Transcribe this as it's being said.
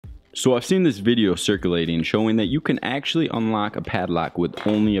So I've seen this video circulating showing that you can actually unlock a padlock with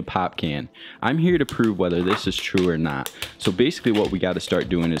only a pop can. I'm here to prove whether this is true or not. So basically what we got to start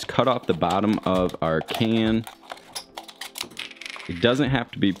doing is cut off the bottom of our can. It doesn't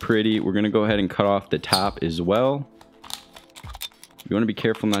have to be pretty. We're going to go ahead and cut off the top as well. You want to be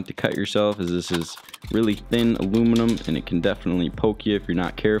careful not to cut yourself, as this is really thin aluminum and it can definitely poke you if you're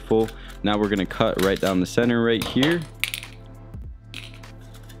not careful. Now we're going to cut right down the center right here.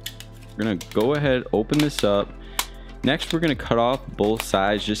 We're going to go ahead, open this up. Next, we're going to cut off both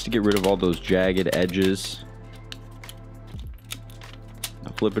sides just to get rid of all those jagged edges.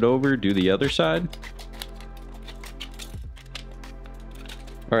 Now flip it over, do the other side.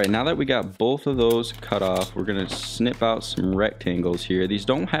 Alright, now that we got both of those cut off, we're going to snip out some rectangles here. These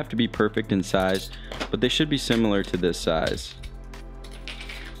don't have to be perfect in size, but they should be similar to this size.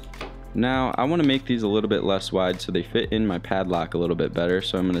 Now, I want to make these a little bit less wide so they fit in my padlock a little bit better.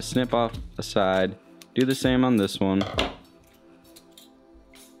 So I'm going to snip off a side, do the same on this one.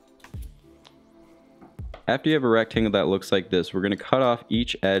 After you have a rectangle that looks like this, we're going to cut off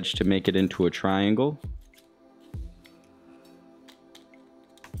each edge to make it into a triangle.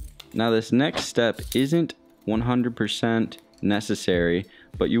 Now this next step isn't 100% necessary,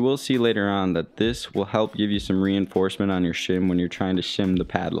 but you will see later on that this will help give you some reinforcement on your shim when you're trying to shim the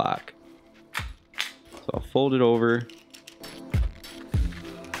padlock. So I'll fold it over.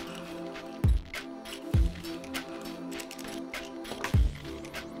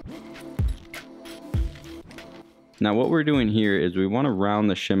 Now what we're doing here is we want to round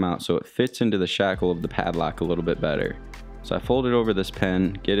the shim out so it fits into the shackle of the padlock a little bit better. So I fold it over this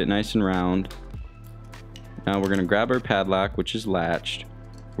pen, get it nice and round. Now we're going to grab our padlock, which is latched.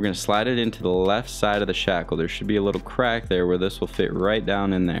 We're going to slide it into the left side of the shackle. There should be a little crack there where this will fit right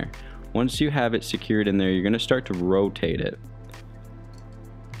down in there. Once you have it secured in there, you're going to start to rotate it.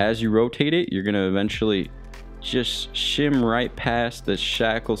 As you rotate it, you're going to eventually just shim right past the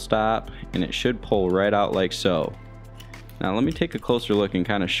shackle stop, and it should pull right out like so. Now let me take a closer look and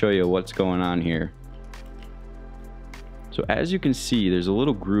kind of show you what's going on here. So as you can see, there's a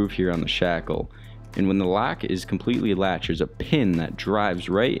little groove here on the shackle, and when the lock is completely latched, there's a pin that drives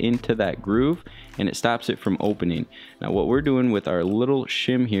right into that groove and it stops it from opening. Now what we're doing with our little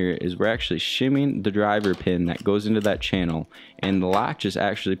shim here is we're actually shimming the driver pin that goes into that channel, and the lock just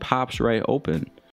actually pops right open.